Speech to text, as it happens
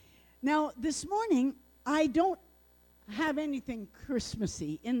Now, this morning, I don't have anything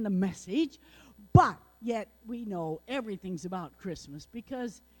Christmassy in the message, but yet we know everything's about Christmas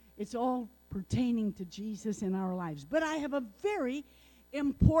because it's all pertaining to Jesus in our lives. But I have a very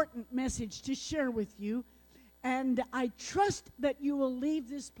important message to share with you, and I trust that you will leave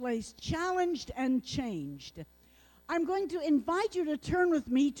this place challenged and changed. I'm going to invite you to turn with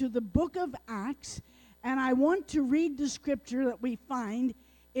me to the book of Acts, and I want to read the scripture that we find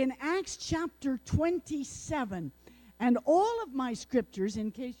in Acts chapter 27. And all of my scriptures,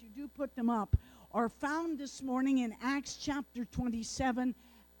 in case you do put them up, are found this morning in Acts chapter 27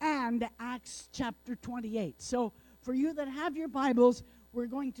 and Acts chapter 28. So for you that have your Bibles, we're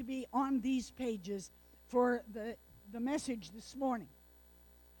going to be on these pages for the message this morning.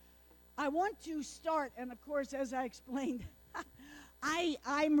 I want to start, and of course, as I explained,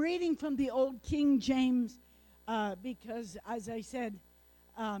 I'm reading from the old King James because, as I said,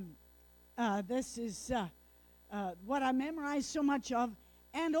 this is what I memorized so much of,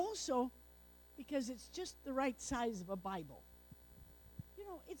 and also because it's just the right size of a Bible. You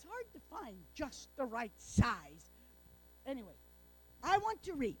know, it's hard to find just the right size. Anyway, I want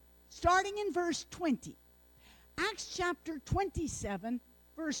to read, starting in verse 20. Acts chapter 27,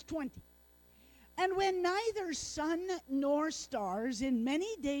 verse 20. And when neither sun nor stars in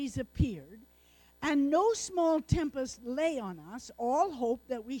many days appeared, and no small tempest lay on us, all hope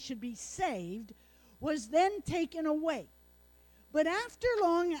that we should be saved was then taken away. But after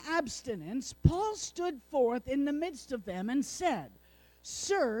long abstinence, Paul stood forth in the midst of them and said,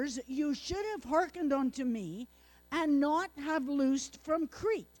 Sirs, you should have hearkened unto me, and not have loosed from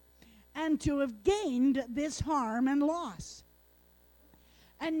Crete, and to have gained this harm and loss.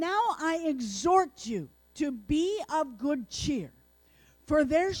 And now I exhort you to be of good cheer, for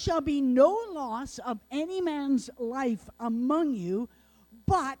there shall be no loss of any man's life among you,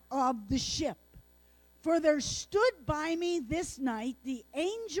 but of the ship. For there stood by me this night the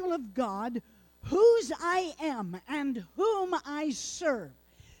angel of God, whose I am and whom I serve,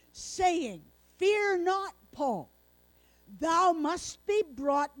 saying, Fear not, Paul, thou must be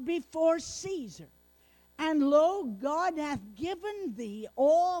brought before Caesar. And lo, God hath given thee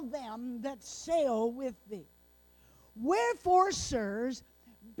all them that sail with thee. Wherefore, sirs,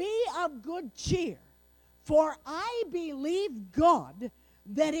 be of good cheer, for I believe God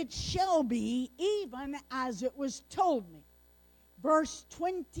that it shall be even as it was told me. Verse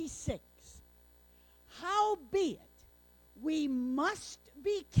 26. Howbeit, we must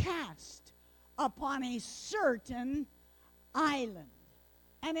be cast upon a certain island.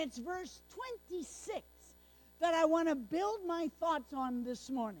 And it's verse 26 that I want to build my thoughts on this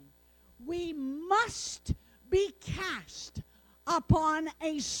morning. We must be cast upon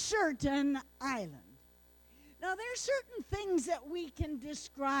a certain island. Now, there are certain things that we can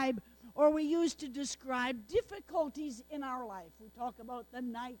describe, or we use to describe difficulties in our life. We talk about the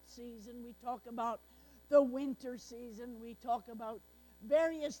night season, we talk about the winter season, we talk about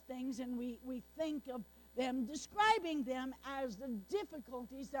various things, and we think of them, describing them as the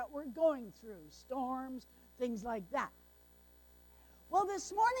difficulties that we're going through, storms, things like that. Well,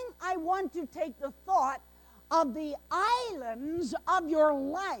 this morning I want to take the thought of the islands of your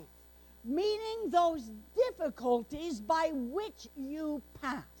life, meaning those difficulties by which you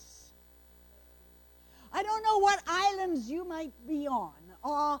pass. I don't know what islands you might be on.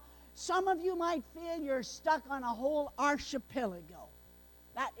 Some of you might feel you're stuck on a whole archipelago.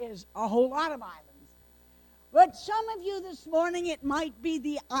 That is a whole lot of islands. But some of you this morning, it might be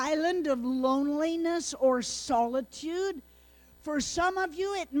the island of loneliness or solitude. For some of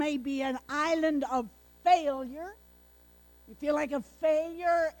you, it may be an island of failure. You feel like a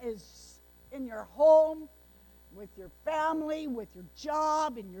failure is in your home, with your family, with your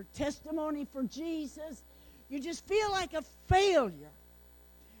job, in your testimony for Jesus. You just feel like a failure.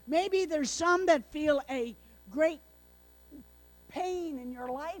 Maybe there's some that feel a great pain in your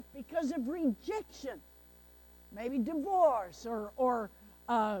life because of rejection. Maybe divorce or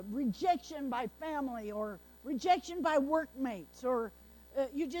rejection by family or rejection by workmates, or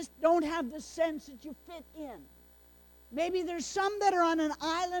you just don't have the sense that you fit in. Maybe there's some that are on an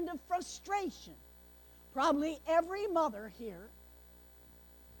island of frustration. Probably every mother here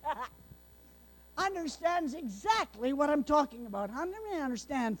understands exactly what I'm talking about. How many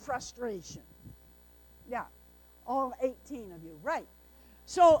understand frustration? Yeah, all 18 of you, right.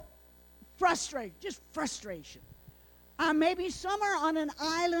 So, just frustration. Maybe some are on an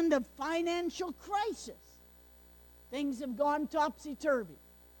island of financial crisis. Things have gone topsy-turvy,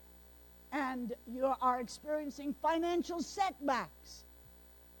 and you are experiencing financial setbacks.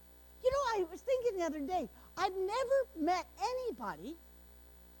 You know, I was thinking the other day, I've never met anybody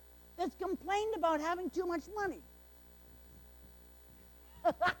complained about having too much money.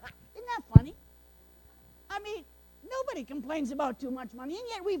 Isn't that funny? I mean, nobody complains about too much money, and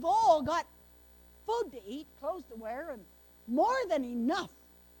yet we've all got food to eat, clothes to wear, and more than enough.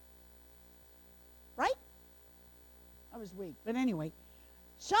 Right? I was weak. But anyway,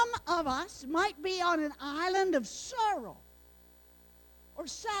 some of us might be on an island of sorrow or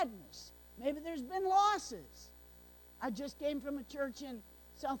sadness. Maybe there's been losses. I just came from a church in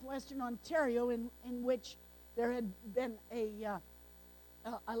southwestern Ontario in which there had been a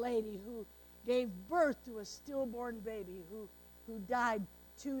lady who gave birth to a stillborn baby who died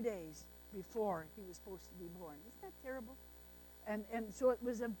 2 days before he was supposed to be born. Isn't that terrible? And so it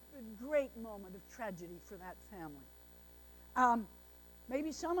was a great moment of tragedy for that family.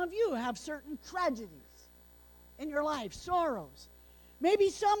 Maybe some of you have certain tragedies in your life, sorrows. Maybe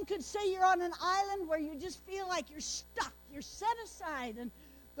some could say you're on an island where you just feel like you're stuck, you're set aside, and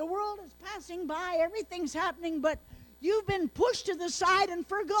the world is passing by, everything's happening, but you've been pushed to the side and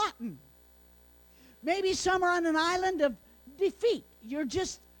forgotten. Maybe some are on an island of defeat. You're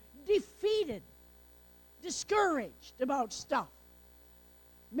just defeated, discouraged about stuff.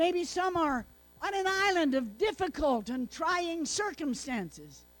 Maybe some are on an island of difficult and trying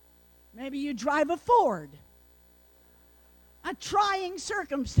circumstances. Maybe you drive a Ford. A trying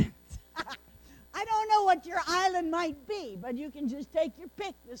circumstance. I don't know what your island might be, but you can just take your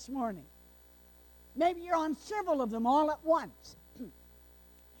pick this morning. Maybe you're on several of them all at once.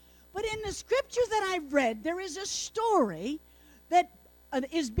 But in the scripture that I've read, there is a story that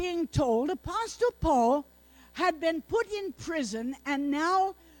is being told. Apostle Paul had been put in prison, and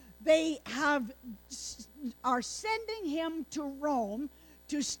now they are sending him to Rome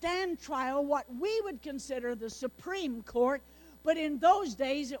to stand trial, what we would consider the Supreme Court, but in those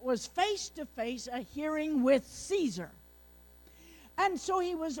days it was face-to-face, a hearing with Caesar. And so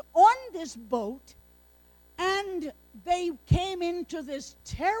he was on this boat, and they came into this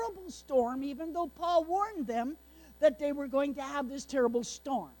terrible storm, even though Paul warned them that they were going to have this terrible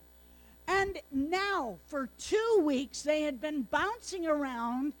storm. And now, for 2 weeks, they had been bouncing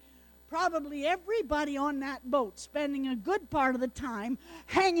around, probably everybody on that boat, spending a good part of the time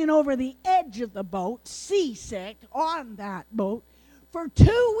hanging over the edge of the boat, seasick, on that boat, for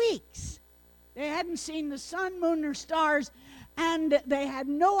 2 weeks. They hadn't seen the sun, moon, or stars, and they had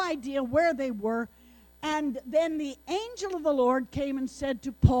no idea where they were. And then the angel of the Lord came and said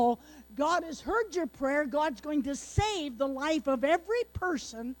to Paul, God has heard your prayer. God's going to save the life of every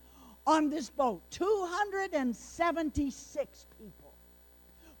person on this boat. 276 people.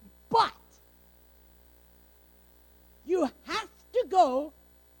 But you have to go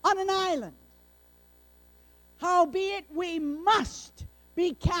on an island. Howbeit we must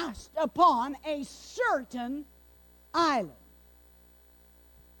be cast upon a certain island.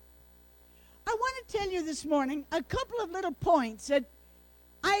 I want to tell you this morning a couple of little points that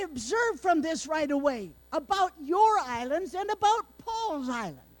I observed from this right away about your islands and about Paul's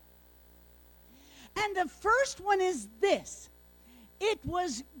island. And the first one is this. It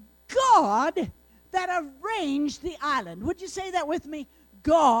was God that arranged the island. Would you say that with me?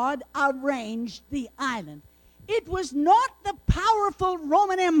 God arranged the island. It was not the powerful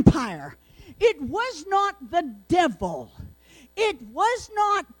Roman Empire. It was not the devil. It was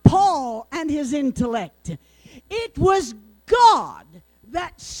not Paul and his intellect. It was God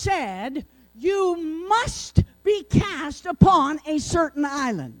that said, you must be cast upon a certain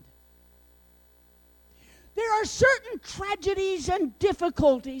island. There are certain tragedies and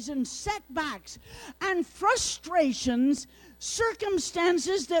difficulties and setbacks and frustrations,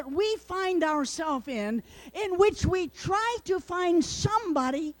 circumstances that we find ourselves in which we try to find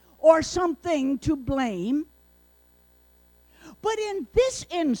somebody or something to blame. But in this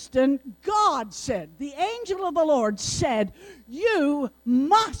instant, God said, the angel of the Lord said, you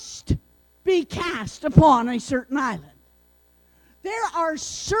must be cast upon a certain island. There are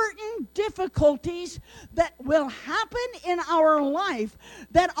certain difficulties that will happen in our life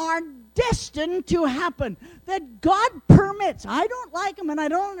that are destined to happen, that God permits. I don't like them and I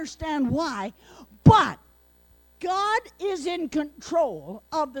don't understand why, but God is in control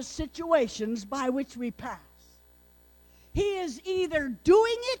of the situations by which we pass. He is either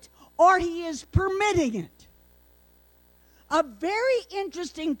doing it or he is permitting it. A very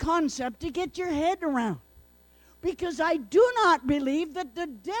interesting concept to get your head around. Because I do not believe that the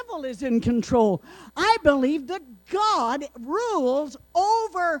devil is in control. I believe that God rules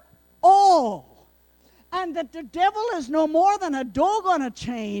over all. And that the devil is no more than a dog on a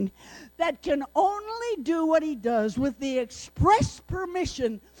chain that can only do what he does with the express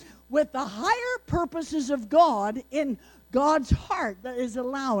permission, with the higher purposes of God in God's heart that is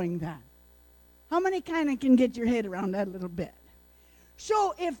allowing that. How many kind of can get your head around that a little bit?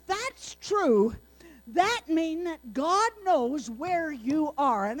 So if that's true, that means that God knows where you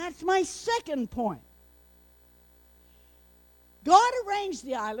are. And that's my second point. God arranged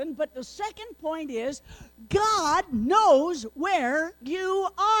the island, but the second point is God knows where you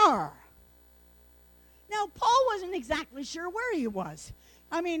are. Now, Paul wasn't exactly sure where he was.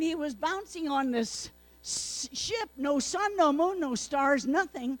 I mean, he was bouncing on this ship, no sun, no moon, no stars,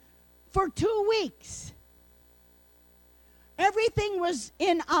 nothing, for 2 weeks. Everything was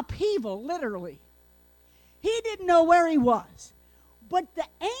in upheaval, literally. He didn't know where he was. But the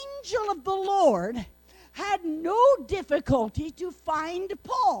angel of the Lord had no difficulty to find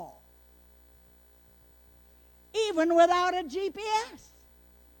Paul, even without a GPS.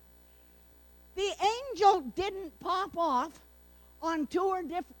 The angel didn't pop off on 2 or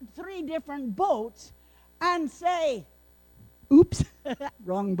 3 different boats and say, oops,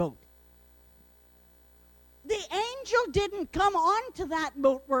 wrong boat. The angel didn't come onto that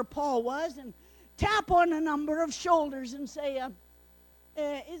boat where Paul was and tap on a number of shoulders and say,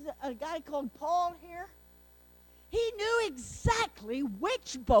 is a guy called Paul here? He knew exactly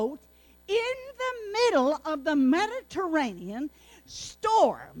which boat in the middle of the Mediterranean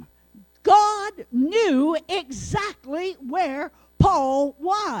storm. God knew exactly where Paul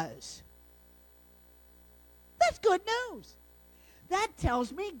was. That's good news. That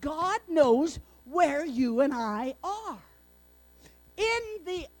tells me God knows where you and I are.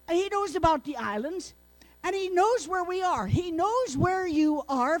 He knows about the islands, and he knows where we are. He knows where you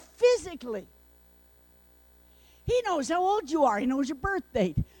are physically. He knows how old you are. He knows your birth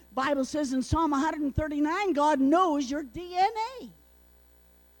date. The Bible says in Psalm 139, God knows your DNA.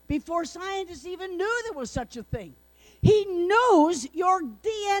 Before scientists even knew there was such a thing. He knows your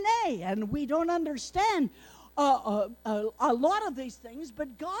DNA, and we don't understand a lot of these things,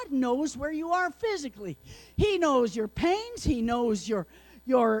 but God knows where you are physically. He knows your pains. He knows your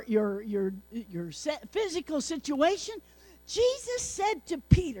physical situation. Jesus said to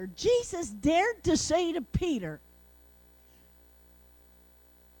Peter, Jesus dared to say to Peter,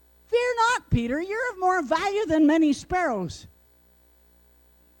 "Fear not, Peter, you're of more value than many sparrows."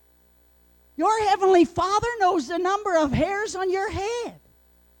 Your heavenly Father knows the number of hairs on your head.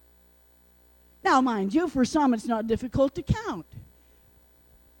 Now, mind you, for some it's not difficult to count.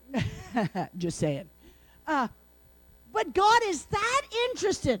 Just saying. But God is that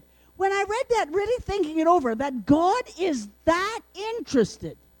interested. When I read that, really thinking it over, that God is that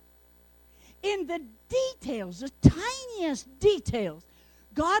interested in the details, the tiniest details.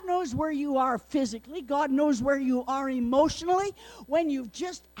 God knows where you are physically. God knows where you are emotionally when you've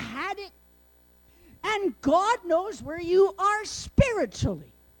just had it. And God knows where you are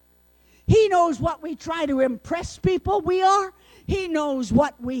spiritually. He knows what we try to impress people we are. He knows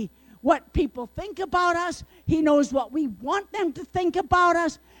what people think about us. He knows what we want them to think about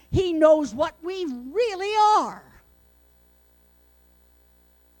us. He knows what we really are.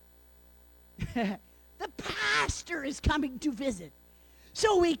 The pastor is coming to visit.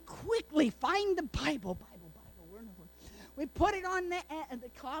 So we quickly find the Bible. We put it on the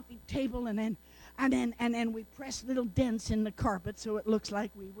coffee table, and then we press little dents in the carpet so it looks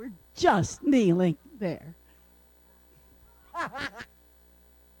like we were just kneeling there. But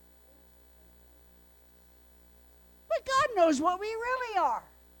God knows what we really are.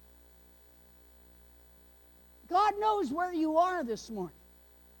 God knows where you are this morning.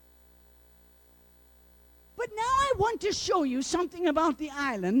 But now I want to show you something about the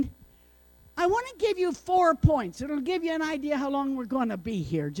island. I want to give you 4 points. It'll give you an idea how long we're going to be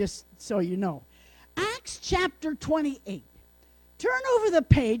here, just so you know. Acts chapter 28. Turn over the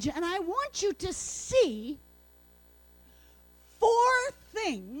page, and I want you to see 4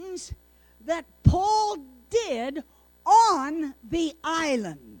 things that Paul did on the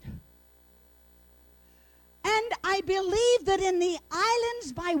island. And I believe that in the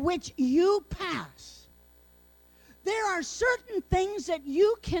islands by which you pass, there are certain things that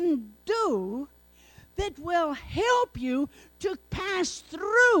you can do that will help you to pass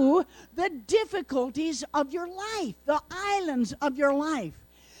through the difficulties of your life, the islands of your life.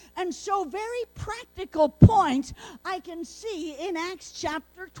 And so very practical points I can see in Acts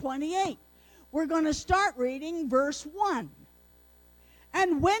chapter 28. We're going to start reading verse 1.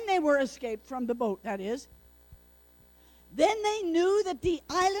 And when they were escaped from the boat, that is, then they knew that the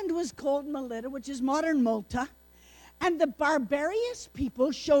island was called Melita, which is modern Malta. And the barbarous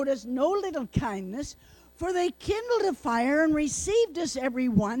people showed us no little kindness, for they kindled a fire and received us every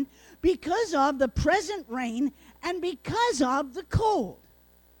one because of the present rain and because of the cold.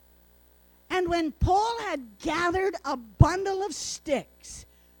 And when Paul had gathered a bundle of sticks,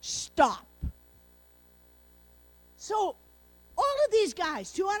 stop.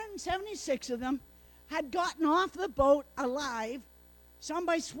 guys, 276 of them, had gotten off the boat alive, some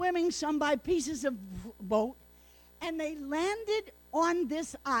by swimming, some by pieces of boat, and they landed on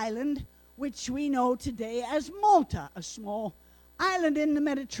this island, which we know today as Malta, a small island in the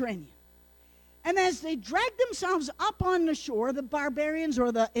Mediterranean. And as they dragged themselves up on the shore, the barbarians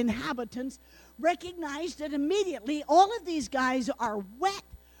or the inhabitants recognized that immediately all of these guys are wet,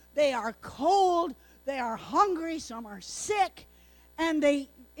 they are cold, they are hungry, some are sick, and they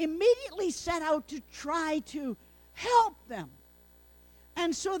immediately set out to try to help them.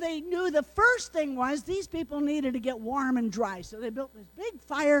 And so they knew the first thing was these people needed to get warm and dry. So they built this big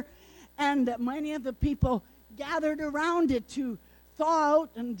fire, and many of the people gathered around it to thaw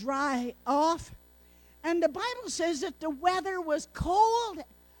out and dry off. And the Bible says that the weather was cold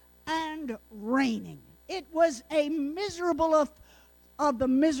and raining. It was a miserable of the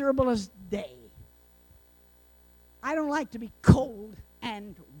miserablest day. I don't like to be cold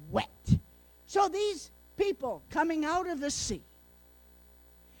and wet. So these people coming out of the sea.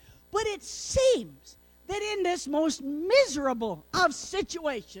 But it seems that in this most miserable of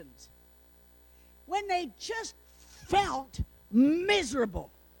situations, when they just felt miserable,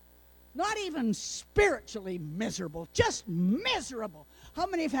 not even spiritually miserable, just miserable. How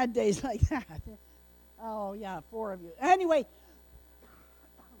many have had days like that? Oh, yeah, 4 of you. Anyway,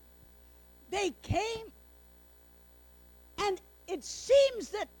 they came, and it seems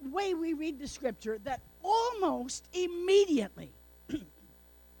that the way we read the scripture, that almost immediately,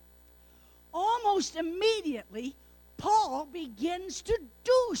 Paul begins to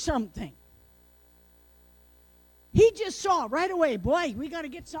do something. He just saw right away, boy, we got to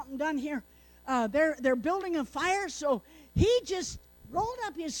get something done here. They're building a fire, so he just rolled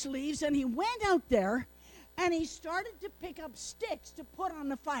up his sleeves and he went out there and he started to pick up sticks to put on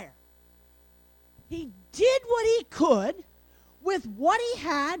the fire. He did what he could with what he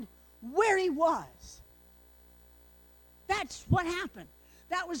had where he was. That's what happened.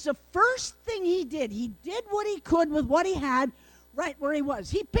 That was the first thing he did. He did what he could with what he had right where he was.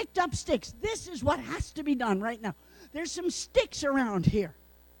 He picked up sticks. This is what has to be done right now. There's some sticks around here.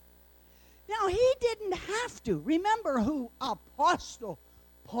 Now, he didn't have to. Remember who Apostle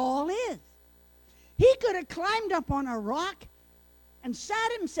Paul is. He could have climbed up on a rock and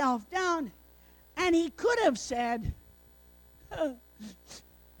sat himself down, and he could have said,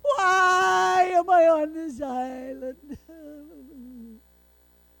 why am I on this island?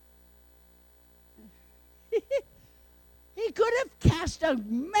 He could have cast a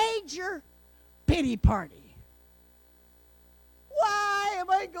major pity party. Why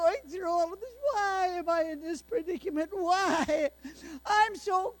am I going through all of this? Why am I in this predicament? Why? I'm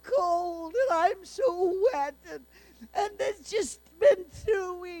so cold and I'm so wet. And it's just been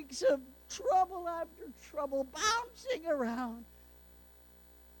 2 weeks of trouble after trouble bouncing around.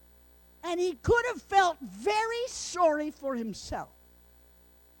 And he could have felt very sorry for himself.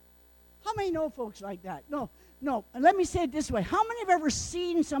 How many know folks like that? No. And let me say it this way. How many have ever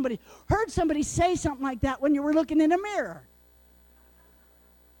seen somebody, heard somebody say something like that when you were looking in a mirror?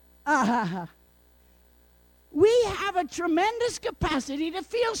 We have a tremendous capacity to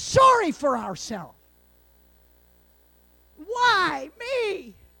feel sorry for ourselves. Why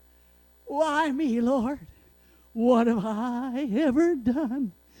me? Why me, Lord? What have I ever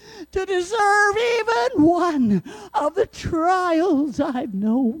done to deserve even one of the trials I've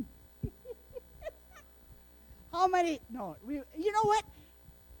known? How many? No, you know what?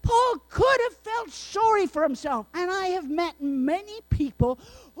 Paul could have felt sorry for himself. And I have met many people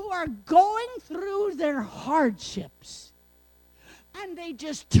who are going through their hardships. And they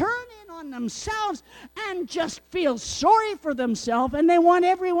just turn in on themselves and just feel sorry for themselves. And they want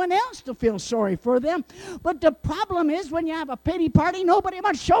everyone else to feel sorry for them. But the problem is when you have a pity party, nobody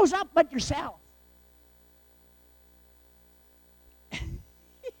much shows up but yourself.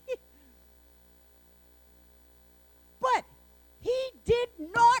 But he did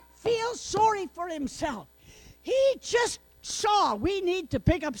not feel sorry for himself. He just saw we need to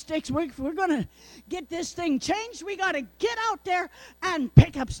pick up sticks. We're going to get this thing changed. We got to get out there and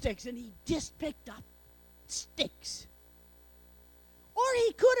pick up sticks. And he just picked up sticks. Or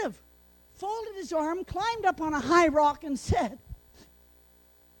he could have folded his arm, climbed up on a high rock and said,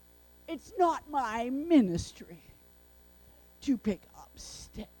 it's not my ministry to pick up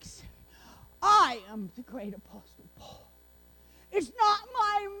sticks. I am the great Apostle Paul. It's not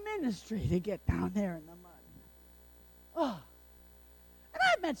my ministry to get down there in the mud. Oh. And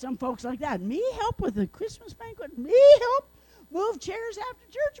I've met some folks like that. Me help with the Christmas banquet? Me help move chairs after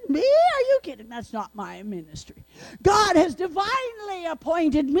church? Me? Are you kidding? That's not my ministry. God has divinely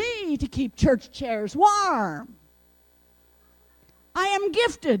appointed me to keep church chairs warm. I am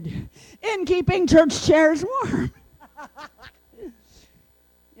gifted in keeping church chairs warm.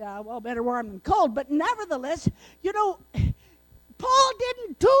 Yeah, well, better warm than cold. But nevertheless, Paul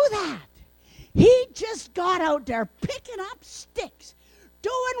didn't do that. He just got out there picking up sticks,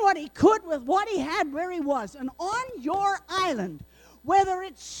 doing what he could with what he had where he was. And on your island, whether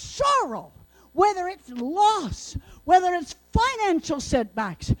it's sorrow, whether it's loss, whether it's financial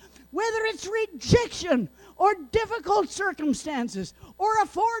setbacks, whether it's rejection or difficult circumstances or a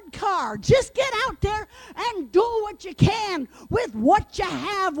Ford car, just get out there and do what you can with what you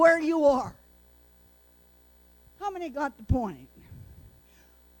have where you are. How many got the point?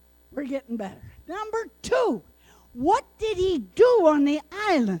 We're getting better. Number 2, what did he do on the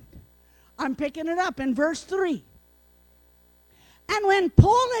island? I'm picking it up in verse 3. And when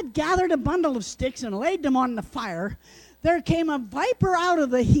Paul had gathered a bundle of sticks and laid them on the fire, there came a viper out of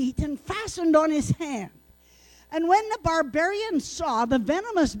the heat and fastened on his hand. And when the barbarians saw the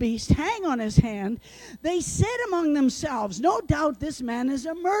venomous beast hang on his hand, they said among themselves, "No doubt this man is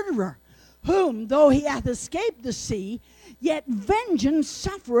a murderer, whom, though he hath escaped the sea, yet vengeance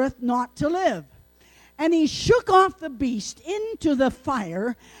suffereth not to live." And he shook off the beast into the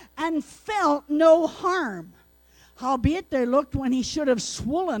fire and felt no harm. Howbeit there looked when he should have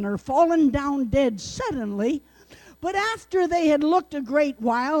swollen or fallen down dead suddenly. But after they had looked a great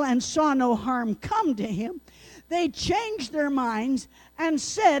while and saw no harm come to him, they changed their minds and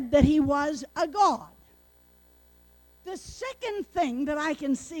said that he was a god. The second thing that I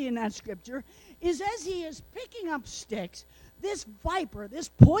can see in that scripture is as he is picking up sticks, this viper, this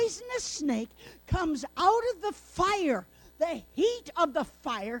poisonous snake, comes out of the fire, the heat of the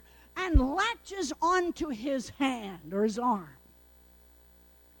fire, and latches onto his hand or his arm.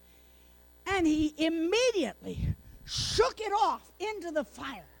 And he immediately shook it off into the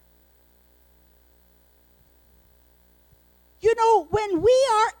fire. When we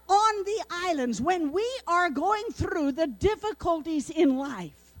are on the islands, when we are going through the difficulties in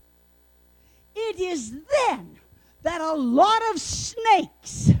life, it is then that a lot of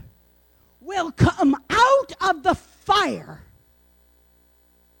snakes will come out of the fire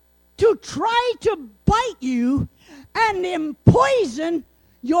to try to bite you and poison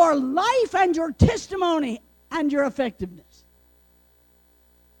your life and your testimony and your effectiveness.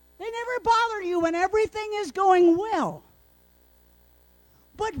 They never bother you when everything is going well.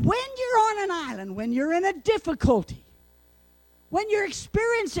 But when you're on an island, when you're in a difficulty, when you're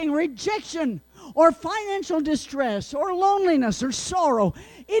experiencing rejection or financial distress or loneliness or sorrow,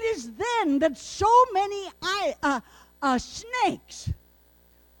 it is then that so many snakes,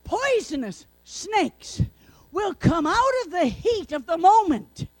 poisonous snakes, will come out of the heat of the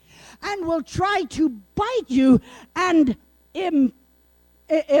moment and will try to bite you and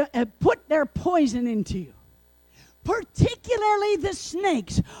put their poison into you. Particularly the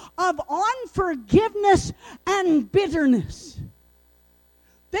snakes of unforgiveness and bitterness.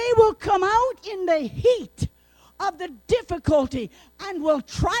 They will come out in the heat of the difficulty and will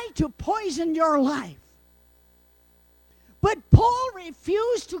try to poison your life. But Paul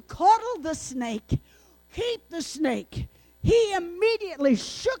refused to coddle the snake, keep the snake. He immediately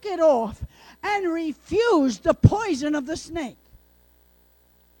shook it off and refused the poison of the snake.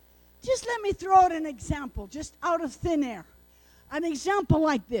 Just let me throw out an example, just out of thin air. An example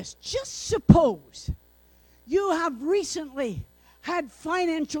like this. Just suppose you have recently had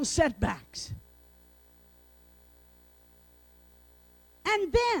financial setbacks.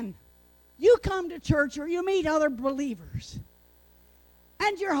 And then you come to church or you meet other believers.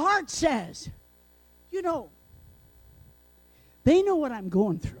 And your heart says, they know what I'm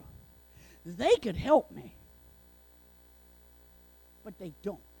going through. They could help me. But they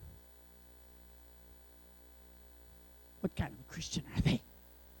don't. What kind of a Christian are they?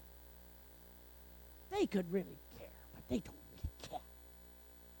 They could really care, but they don't really care.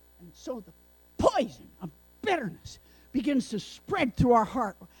 And so the poison of bitterness begins to spread through our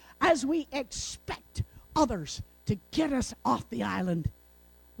heart as we expect others to get us off the island,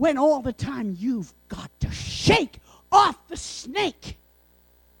 when all the time you've got to shake off the snake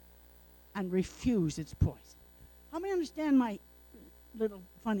and refuse its poison. How many understand my little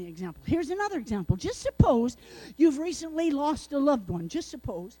funny example? Here's another example. Just suppose you've recently lost a loved one. Just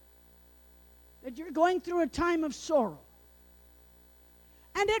suppose that you're going through a time of sorrow.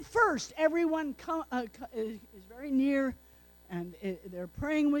 And at first, everyone is very near, and they're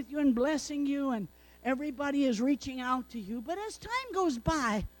praying with you and blessing you, and everybody is reaching out to you. But as time goes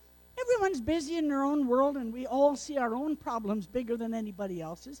by, everyone's busy in their own world, and we all see our own problems bigger than anybody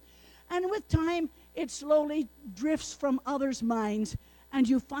else's. And with time, it slowly drifts from others' minds, and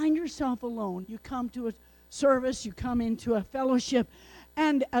you find yourself alone. You come to a service, you come into a fellowship,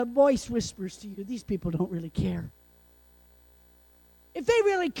 and a voice whispers to you, these people don't really care. If they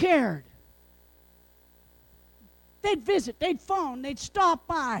really cared, they'd visit, they'd phone, they'd stop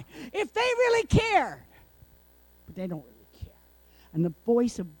by. If they really cared, but they don't really care. And the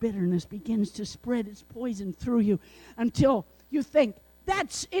voice of bitterness begins to spread its poison through you until you think,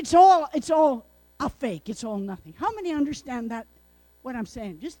 it's all a fake, it's all nothing. How many understand that, what I'm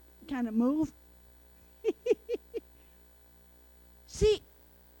saying? Just kind of move. See,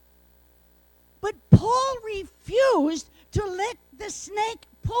 but Paul refused to let the snake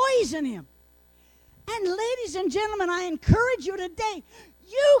poison him. And ladies and gentlemen, I encourage you today,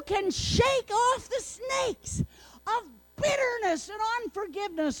 you can shake off the snakes of bitterness and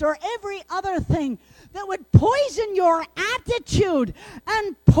unforgiveness or every other thing that would poison your attitude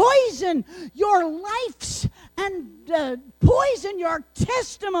and poison your lives and poison your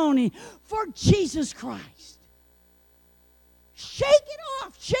testimony for Jesus Christ. Shake it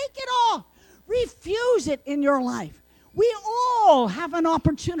off. Shake it off. Refuse it in your life. We all have an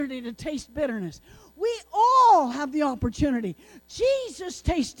opportunity to taste bitterness. We all have the opportunity. Jesus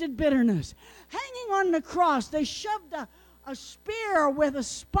tasted bitterness. Hanging on the cross, they shoved a spear with a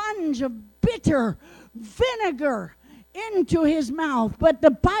sponge of bitter vinegar into his mouth. But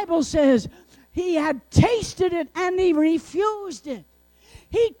the Bible says he had tasted it and he refused it.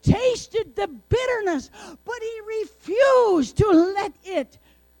 He tasted the bitterness, but he refused to let it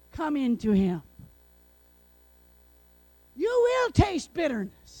come into him. You will taste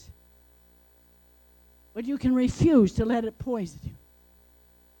bitterness, but you can refuse to let it poison you.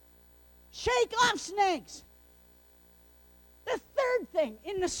 Shake off snakes. The third thing,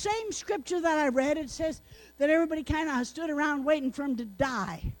 in the same scripture that I read, it says that everybody kind of stood around waiting for him to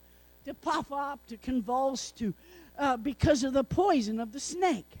die, to puff up, to convulse, because of the poison of the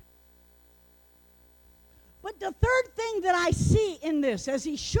snake. But the third thing that I see in this, as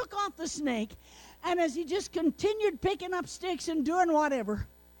he shook off the snake, and as he just continued picking up sticks and doing whatever,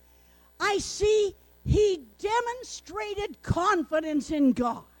 I see he demonstrated confidence in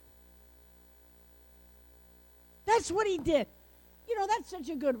God. That's what he did. You know, that's such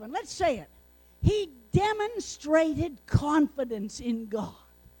a good one. Let's say it. He demonstrated confidence in God.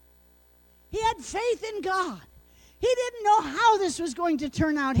 He had faith in God. He didn't know how this was going to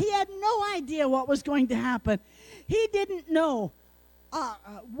turn out. He had no idea what was going to happen. He didn't know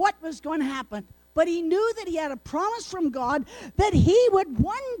what was going to happen. But he knew that he had a promise from God that he would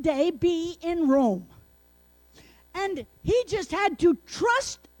one day be in Rome. And he just had to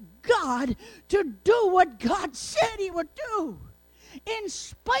trust God to do what God said he would do. In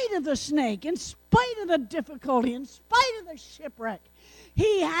spite of the snake, in spite of the difficulty, in spite of the shipwreck,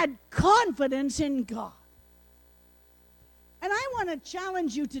 he had confidence in God. And I want to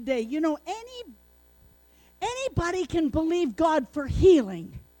challenge you today. You know, anybody can believe God for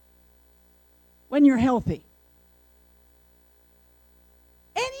healing when you're healthy.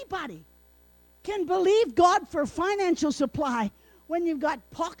 Anybody can believe God for financial supply when you've got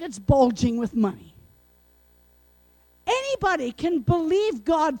pockets bulging with money. Anybody can believe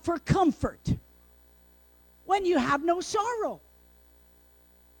God for comfort when you have no sorrow.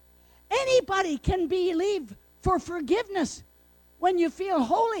 Anybody can believe for forgiveness when you feel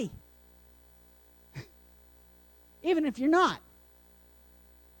holy, even if you're not.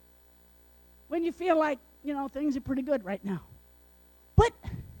 When you feel like, you know, things are pretty good right now. But,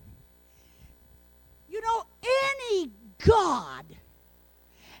 you know, any God,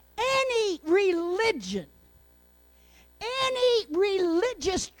 any religion, any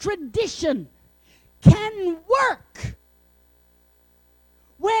religious tradition can work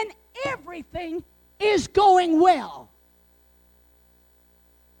when everything is going well.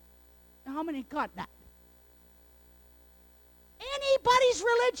 Now, how many got that? Anybody's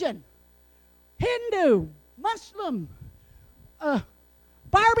religion, Hindu, Muslim,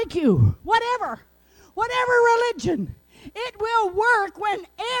 barbecue, whatever religion, it will work when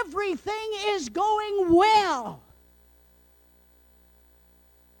everything is going well.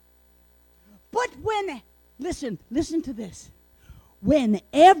 But when, listen to this, when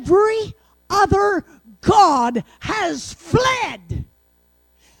every other god has fled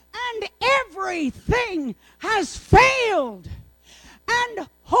and everything has failed and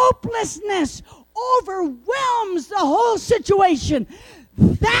hopelessness overwhelms the whole situation,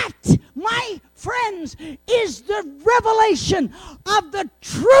 that, my friends, is the revelation of the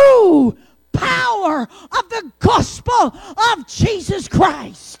true power of the gospel of Jesus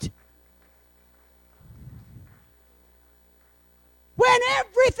Christ. When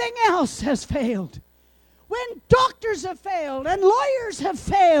everything else has failed, When doctors have failed, and lawyers have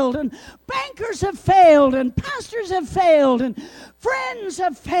failed, and bankers have failed, and pastors have failed, and friends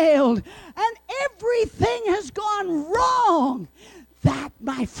have failed, and everything has gone wrong, that,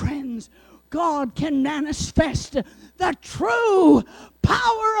 my friends, God can manifest the true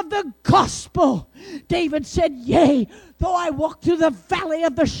power of the gospel. David said, yea, though I walk through the valley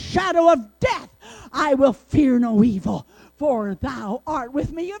of the shadow of death, I will fear no evil, for thou art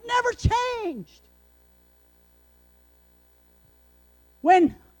with me. You've never changed.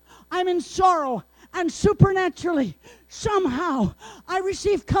 When I'm in sorrow and supernaturally, somehow, I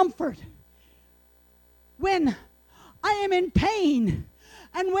receive comfort. When I am in pain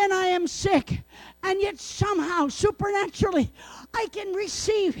and when I am sick, and yet somehow, supernaturally, I can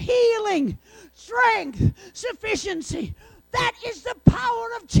receive healing, strength, sufficiency. That is the power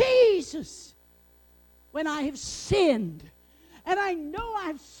of Jesus. When I have sinned, and I know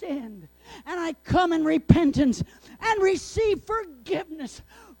I've sinned, and I come in repentance and receive forgiveness.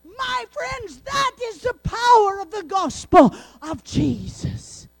 My friends, that is the power of the gospel of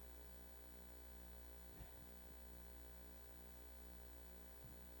Jesus.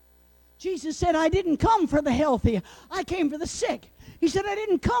 Jesus said, I didn't come for the healthy, I came for the sick. He said, I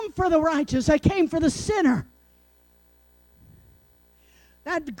didn't come for the righteous, I came for the sinner.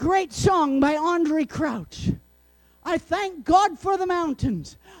 That great song by Andre Crouch. I thank God for the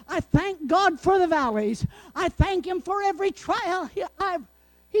mountains. I thank God for the valleys. I thank Him for every trial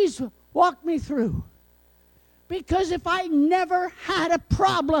He's walked me through. Because if I never had a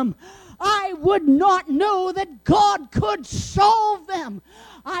problem, I would not know that God could solve them.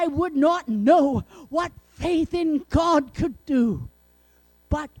 I would not know what faith in God could do.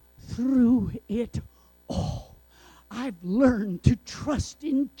 But through it all, I've learned to trust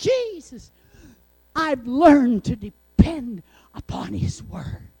in Jesus. I've learned to depend upon His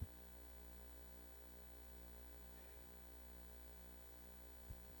word.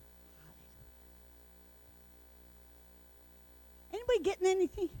 Anybody getting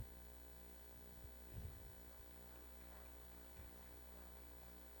anything?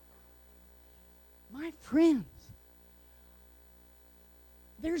 My friends,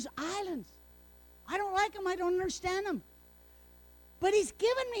 there's islands. I don't like them. I don't understand them. But He's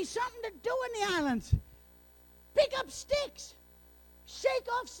given me something to do in the islands. Pick up sticks. Shake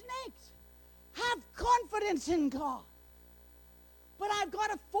off snakes. Have confidence in God. But I've got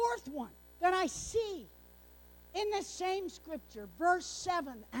a fourth one that I see in the same scripture, verse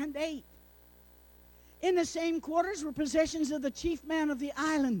 7 and 8. In the same quarters were possessions of the chief man of the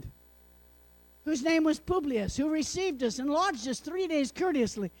island, whose name was Publius, who received us and lodged us 3 days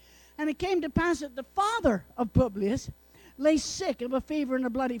courteously. And it came to pass that the father of Publius lay sick of a fever and a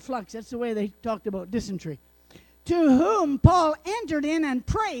bloody flux. That's the way they talked about dysentery. To whom Paul entered in and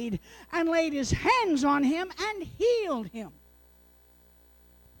prayed and laid his hands on him and healed him.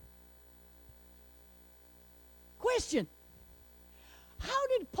 Question. How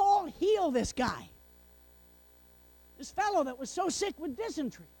did Paul heal this guy? This fellow that was so sick with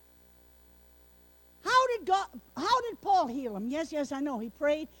dysentery. How did Paul heal him? Yes, I know. He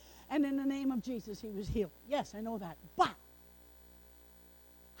prayed, and in the name of Jesus, he was healed. Yes, I know that. But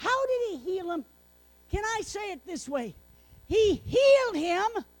how did he heal him? Can I say it this way? He healed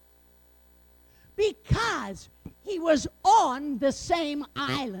him because he was on the same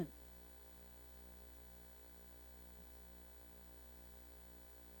island.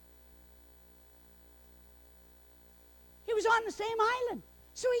 He was on the same island,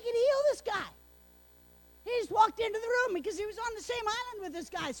 so he could heal this guy. He just walked into the room because he was on the same island with this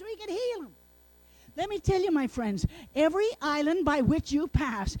guy, so he could heal him. Let me tell you, my friends, every island by which you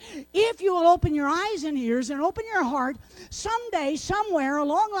pass, if you will open your eyes and ears and open your heart, someday, somewhere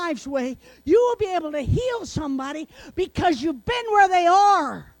along life's way, you will be able to heal somebody because you've been where they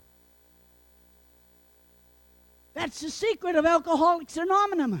are. That's the secret of Alcoholics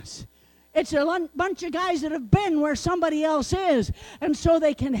Anonymous. It's a bunch of guys that have been where somebody else is, and so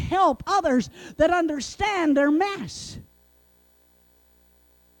they can help others that understand their mess.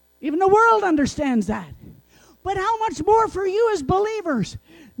 Even the world understands that. But how much more for you as believers?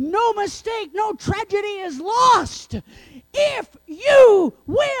 No mistake, no tragedy is lost if you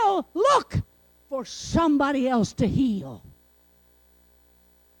will look for somebody else to heal.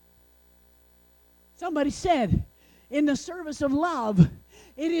 Somebody said, in the service of love,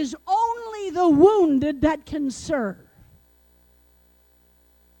 it is only the wounded that can serve.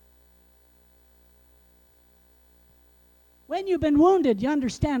 When you've been wounded, you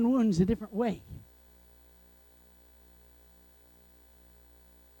understand wounds a different way.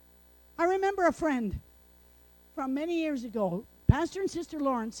 I remember a friend from many years ago. Pastor and Sister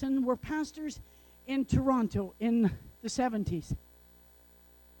Lawrenson were pastors in Toronto in the 70s.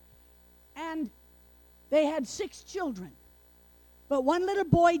 And they had 6 children. But one little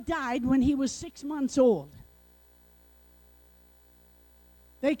boy died when he was 6 months old.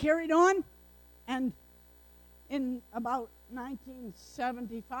 They carried on, and in about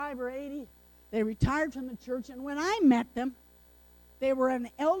 1975 or 80, they retired from the church. And when I met them, they were an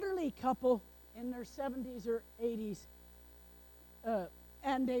elderly couple in their 70s or 80s.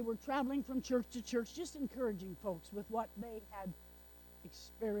 And they were traveling from church to church, just encouraging folks with what they had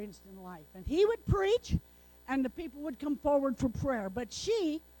experienced in life. And he would preach, and the people would come forward for prayer. But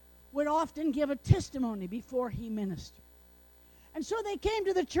she would often give a testimony before he ministered. And so they came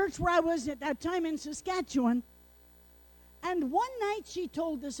to the church where I was at that time in Saskatchewan. And one night she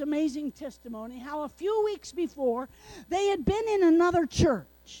told this amazing testimony, how a few weeks before they had been in another church.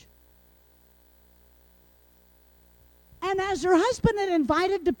 And as her husband had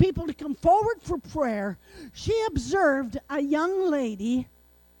invited the people to come forward for prayer, she observed a young lady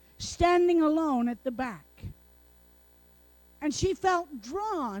standing alone at the back. And she felt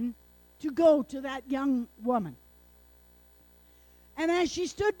drawn to go to that young woman. And as she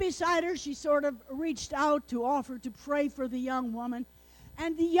stood beside her, she sort of reached out to offer to pray for the young woman.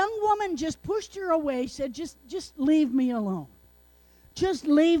 And the young woman just pushed her away, said, just leave me alone. Just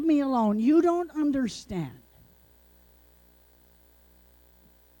leave me alone. You don't understand.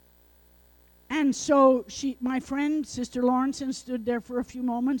 And so my friend, Sister Lawrenson, stood there for a few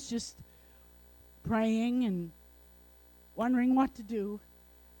moments just praying and wondering what to do.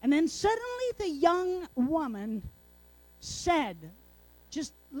 And then suddenly the young woman said,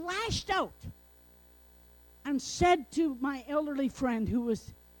 just lashed out and said to my elderly friend who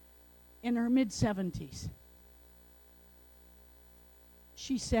was in her mid-70s,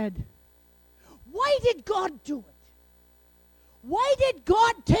 she said, "Why did God do it? Why did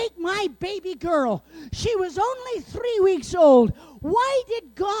God take my baby girl? She was only 3 weeks old. Why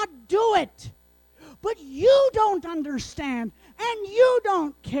did God do it? But you don't understand, and you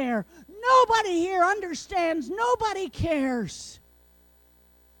don't care. Nobody here understands. Nobody cares."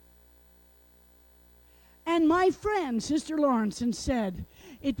 And my friend, Sister Lawrenson, said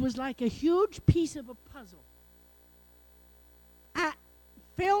it was like a huge piece of a puzzle.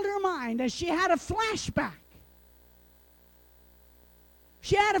 Filled her mind as she had a flashback.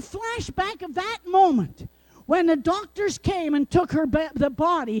 She had a flashback of that moment when the doctors came and took her the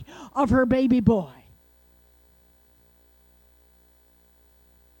body of her baby boy.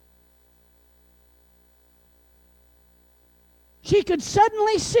 She could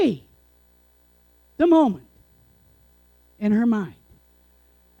suddenly see the moment in her mind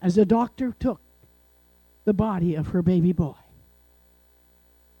as the doctor took the body of her baby boy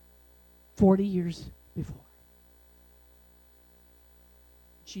 40 years before.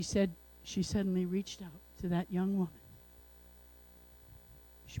 She said she suddenly reached out to that young woman.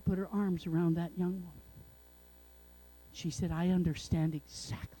 She put her arms around that young woman. She said, "I understand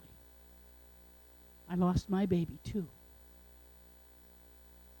exactly. I lost my baby too.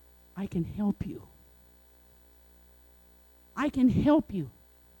 I can help you. I can help you.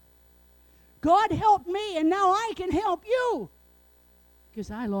 God helped me, and now I can help you because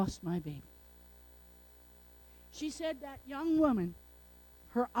I lost my baby." She said that young woman,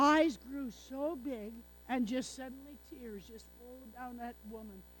 her eyes grew so big, and just suddenly tears just flowed down that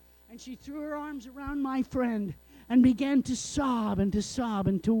woman. And she threw her arms around my friend and began to sob and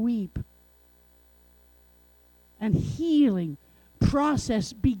to weep. And healing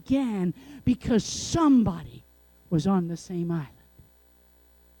process began because somebody was on the same island.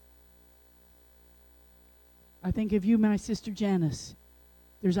 I think of you, my sister Janice.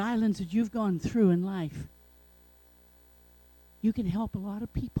 There's islands that you've gone through in life. You can help a lot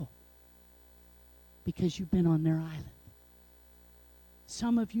of people because you've been on their island.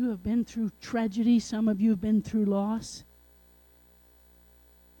 Some of you have been through tragedy. Some of you have been through loss.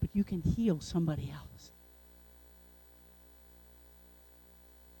 But you can heal somebody else.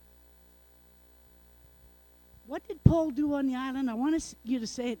 What did Paul do on the island? I want you to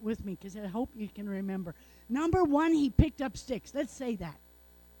say it with me because I hope you can remember. Number 1, he picked up sticks. Let's say that.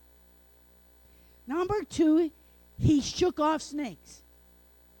 Number 2, he shook off snakes.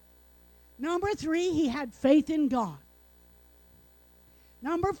 Number 3, he had faith in God.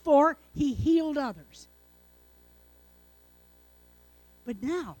 Number 4, he healed others. But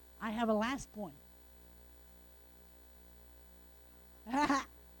now, I have a last point.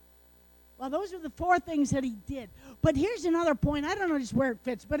 Well, those are the 4 things that he did. But here's another point. I don't know just where it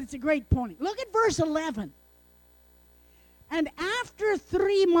fits, but it's a great point. Look at verse 11. "And after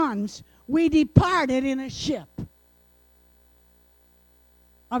 3 months, we departed in a ship."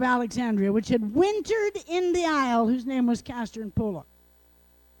 of Alexandria, which had wintered in the isle, whose name was Castor and Pollux.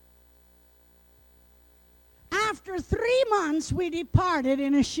 After 3 months, we departed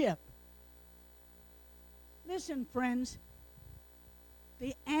in a ship. Listen, friends,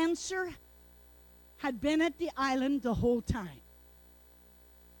 the answer had been at the island the whole time.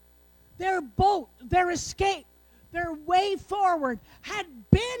 Their boat, their escape, their way forward had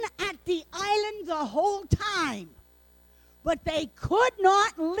been at the island the whole time. But they could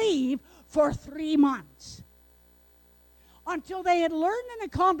not leave for 3 months until they had learned and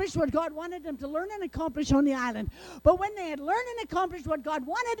accomplished what God wanted them to learn and accomplish on the island. But when they had learned and accomplished what God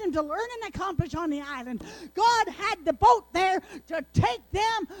wanted them to learn and accomplish on the island, God had the boat there to take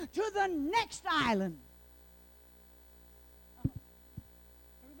them to the next island.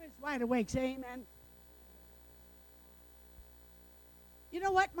 Everybody's wide awake. Say amen. You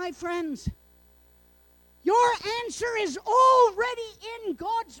know what, my friends? Your answer is already in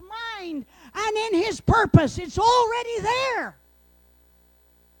God's mind and in His purpose. It's already there.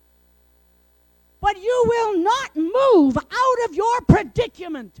 But you will not move out of your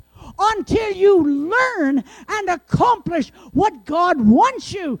predicament until you learn and accomplish what God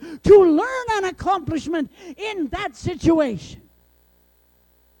wants you to learn and accomplishment in that situation.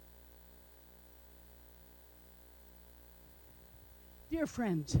 Dear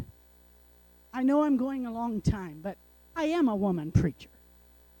friends, I know I'm going a long time, but I am a woman preacher.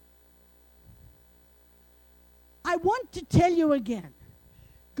 I want to tell you again,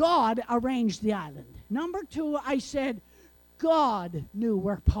 God arranged the island. Number 2, I said, God knew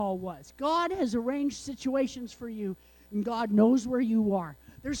where Paul was. God has arranged situations for you, and God knows where you are.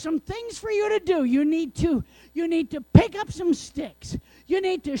 There's some things for you to do. You need to pick up some sticks. You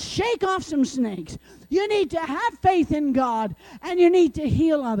need to shake off some snakes. You need to have faith in God, and you need to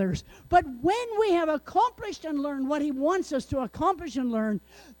heal others. But when we have accomplished and learned what He wants us to accomplish and learn,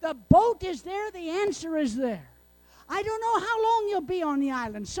 the boat is there, the answer is there. I don't know how long you'll be on the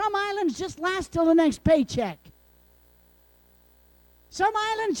island. Some islands just last till the next paycheck. Some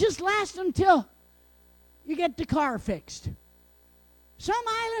islands just last until you get the car fixed. Some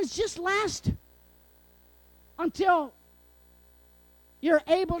islands just last until you're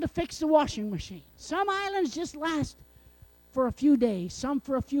able to fix the washing machine. Some islands just last for a few days, some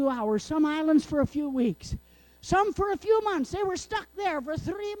for a few hours, some islands for a few weeks, some for a few months. They were stuck there for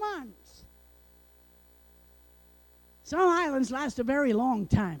 3 months. Some islands last a very long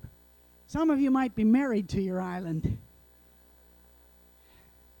time. Some of you might be married to your island.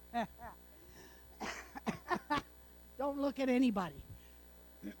 Don't look at anybody.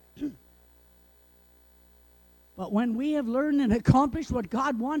 But when we have learned and accomplished what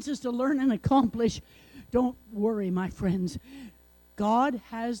God wants us to learn and accomplish, don't worry, my friends. God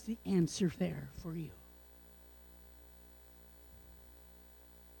has the answer there for you.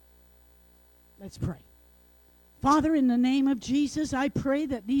 Let's pray. Father, in the name of Jesus, I pray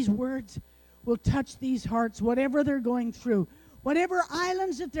that these words will touch these hearts, whatever they're going through, whatever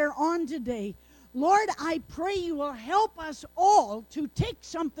islands that they're on today. Lord, I pray you will help us all to take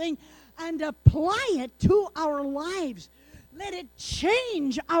something and apply it to our lives. Let it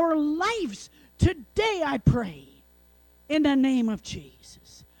change our lives today, I pray, in the name of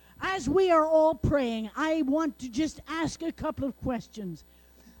Jesus. As we are all praying, I want to just ask a couple of questions.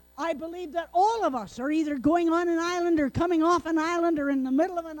 I believe that all of us are either going on an island or coming off an island or in the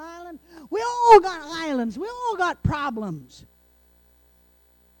middle of an island. We all got islands. We all got problems.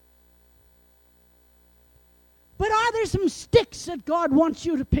 But are there some sticks that God wants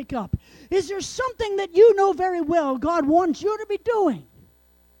you to pick up? Is there something that you know very well God wants you to be doing?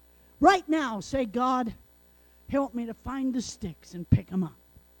 Right now, say, God, help me to find the sticks and pick them up.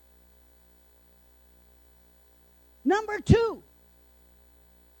 Number 2,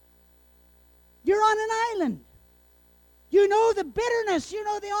 you're on an island. You know the bitterness, you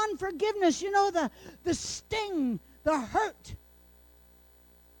know the unforgiveness, you know the sting, the hurt.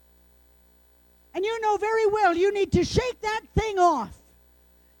 And you know very well you need to shake that thing off.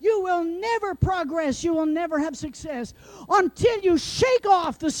 You will never progress, you will never have success until you shake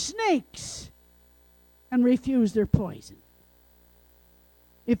off the snakes and refuse their poison.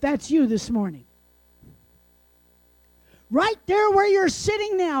 If that's you this morning. Right there where you're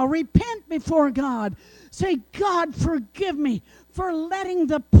sitting now, repent before God. Say, God, forgive me for letting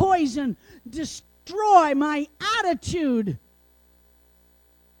the poison destroy my attitude.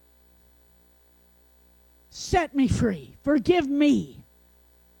 Set me free. Forgive me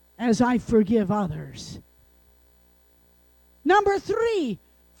as I forgive others. Number 3,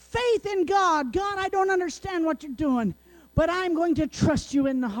 faith in God. God, I don't understand what you're doing, but I'm going to trust you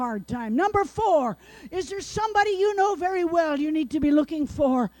in the hard time. Number 4, is there somebody you know very well you need to be looking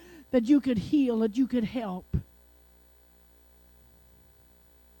for that you could heal, that you could help?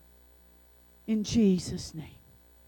 In Jesus' name.